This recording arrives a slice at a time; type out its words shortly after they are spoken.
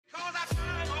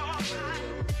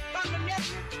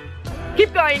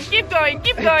Keep going, keep going,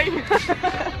 keep going.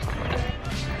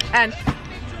 And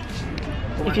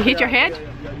if you hit your head,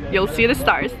 you'll see the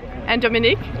stars. And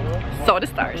Dominique saw the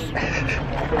stars.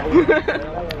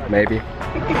 Maybe.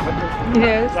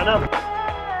 Yes.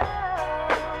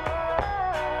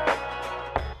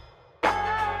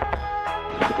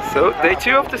 So, day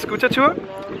 2 of the scooter tour.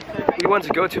 We want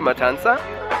to go to Matanzas.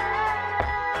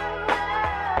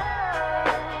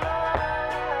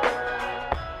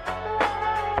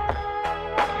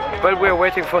 But we're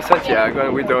waiting for Santiago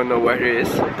and we don't know where he is.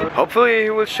 Hopefully he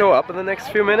will show up in the next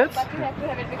few minutes.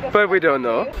 But we don't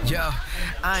know. Yo,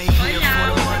 I ain't here for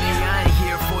the money, I ain't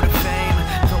here for the fame.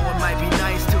 Though it might be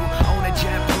nice to own a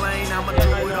jet plane, I'ma do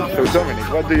it all. So Dominic,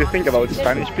 what do you think about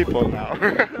Spanish people now?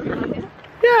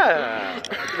 Yeah,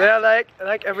 they're like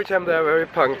every time they're very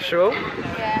punctual.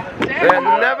 They're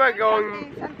never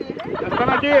going. ¡Están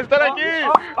aquí! ¡Están aquí!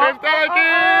 ¡Están aquí!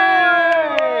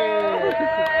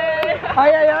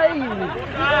 Ay, ay, ay!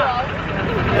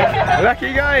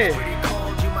 Lucky guy!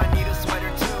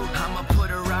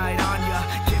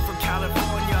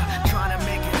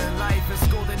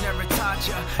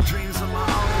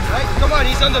 Right, come on,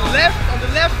 he's on the left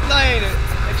line.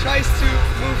 He tries to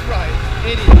move right.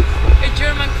 Idiot. A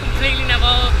German complaining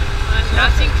about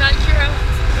Latin culture.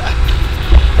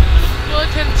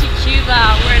 Welcome to Cuba,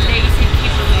 where lazy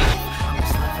people live.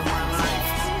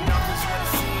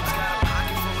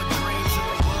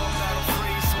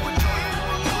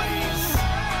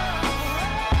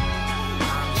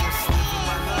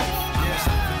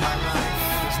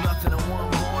 There's nothing I want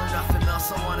more, nothing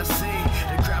else I want to see.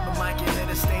 To grab a mic and hit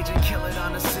a stage and kill it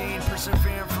on the scene.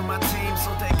 Persevering for my team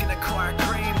so they can acquire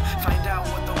cream. Find out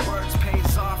what the words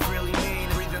pays off really mean.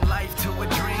 Breathing life to a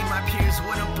dream my peers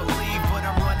wouldn't believe. But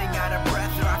I'm running out of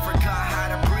breath or I forgot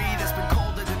how to breathe. It's been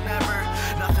colder than ever.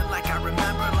 Nothing like I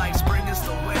remember. Like spring is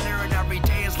the winter and every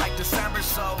day is like December.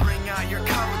 So bring out your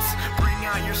coats, bring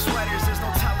out your sweaters. There's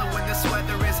no telling when this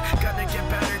weather is gonna get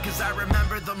better. Cause I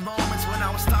remember the moments when I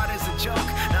was thought as a joke.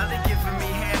 Now they're giving me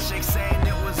handshakes saying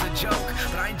it was a joke.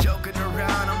 But I ain't joking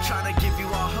around, I'm trying to give you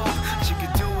all hope. That you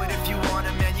could do it if you want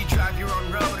it, man, you drive your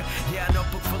own road. Yeah, a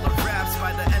notebook full of raps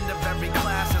by the end of every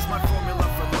class. That's my formula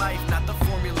for life, not the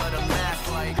formula to math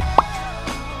like.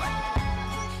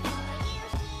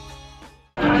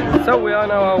 So we are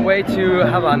on our way to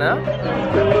Havanna.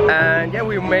 And yeah,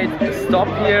 we made a stop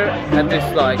here at this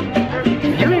like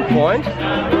viewing point.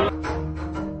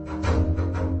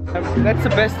 That's the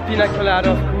best pina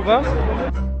colada of Cuba.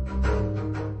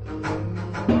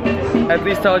 At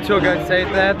least our tour guide said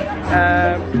that.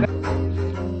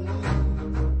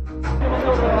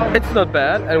 It's not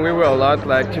bad, and we were allowed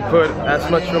like to put as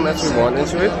much room as we want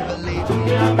into it.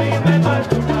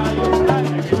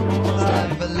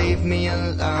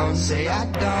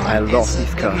 I love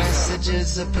these cars.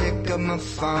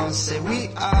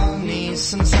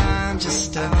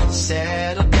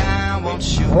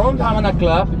 Around Havanna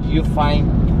Club you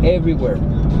find everywhere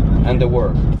in the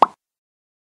world.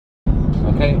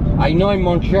 Okay, I know in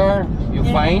Montreal you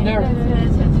find there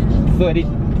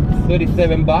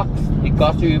 37 bucks. It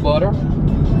costs you butter.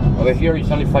 Over here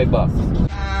it's only $5.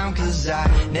 Cause I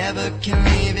never can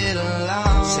leave it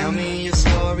alone. Tell me your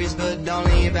stories, but don't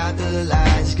leave out the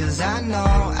lies. Cause I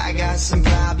know I got some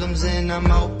problems and I'm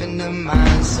open to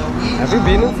mine. So have you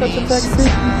been in such a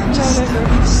taxi?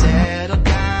 Settle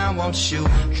down, won't you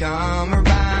come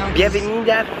around?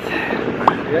 Bienvenidas.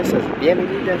 Gracias.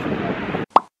 Bienvenidas.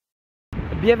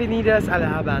 Bienvenidas a la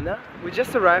Havanna. We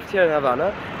just arrived here in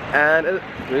Havanna, and it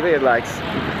really likes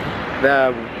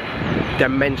the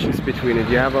dimensions between it.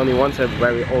 You have only one set of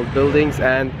very old buildings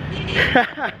and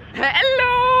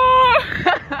Hello!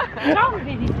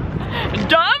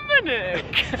 Dominic!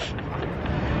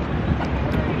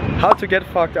 How to get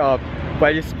fucked up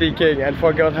while you're speaking and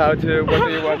forgot how to, what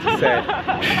do you want to say?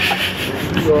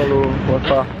 Hello, what's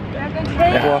up?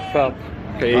 What's up?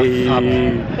 Hey.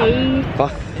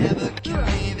 Fuck.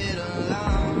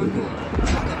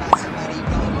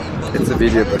 It's a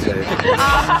video, but I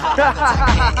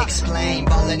can't explain,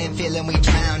 ballin' and feeling we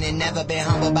drowning. Never been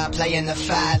humbled by playing the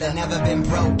fighter. Never been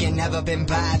broken, never been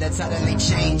bothered. Suddenly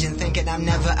changing, thinking I'm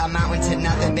never amounting to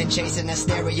nothing. Been chasing a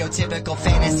stereotypical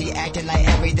fantasy, acting like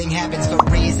everything happens for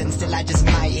reasons. Still I just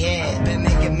might hit. Been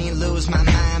making me lose my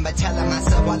mind, but telling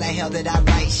myself why the hell did I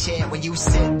write shit when you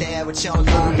sit there with your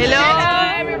long. Hello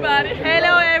everybody!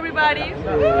 Hello everybody! We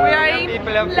are in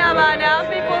Havanna,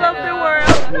 people of the world.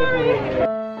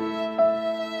 Sorry.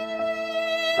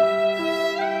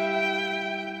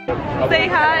 Say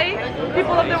hi,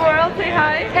 people of the world, say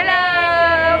hi.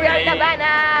 Hello, we are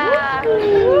Havanna.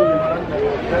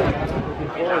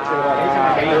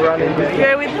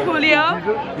 Here with Julio.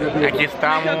 Aquí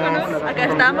estamos Acá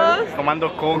estamos.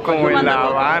 tomando coco en La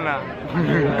Habana.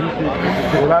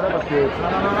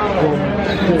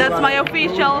 That's my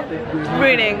official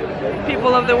greeting.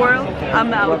 People of the world,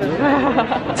 I'm out.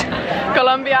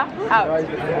 Colombia, out.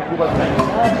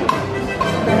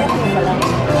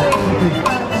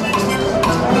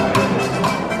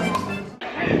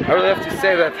 I really have to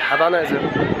say that Havana is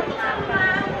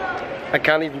I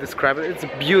can't even describe it. It's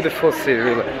a beautiful city,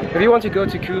 really. If you want to go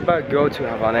to Cuba, go to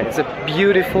Havana. It's a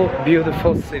beautiful,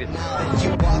 beautiful city. You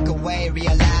walk away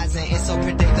realizing it's so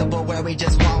predictable where we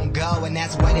just won't go, and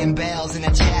that's wedding bells in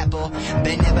a chapel,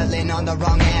 benevolent on the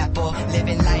wrong apple,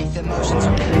 living life emotions.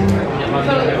 Who's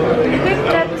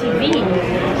that TV?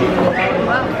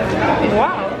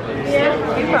 Wow.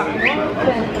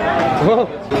 Whoa.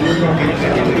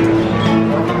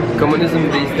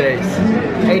 Communism these days.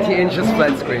 80 inches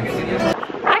flat screens.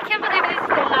 I can't believe this is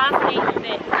the last day of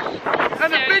it.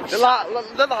 And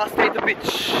the last day, the bitch.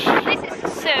 This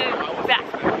is so bad.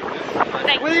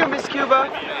 Like, Will you miss Cuba?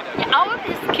 yeah, I will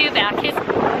miss Cuba because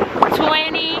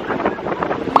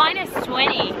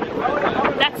 -20.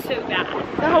 That's so bad.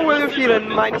 How will you feel in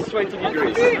 -20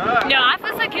 degrees? No, I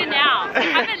feel so good now.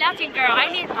 I'm a Latin girl. I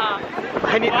need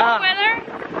I need warm weather.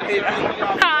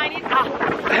 I need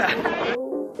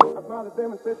I smiled at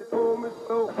them and said she told me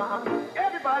so.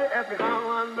 Everybody asked me how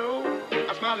I know.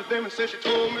 I smiled at them and said she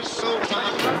told me so.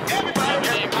 Everybody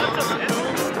asked me how I know.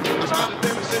 I smiled at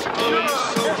them and said she told me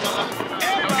so.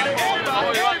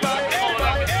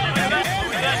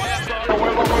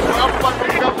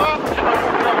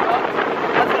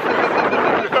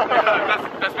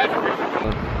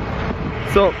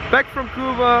 So, back from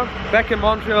Cuba, back in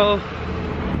Montreal,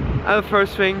 and the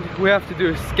first thing we have to do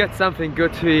is get something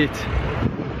good to eat.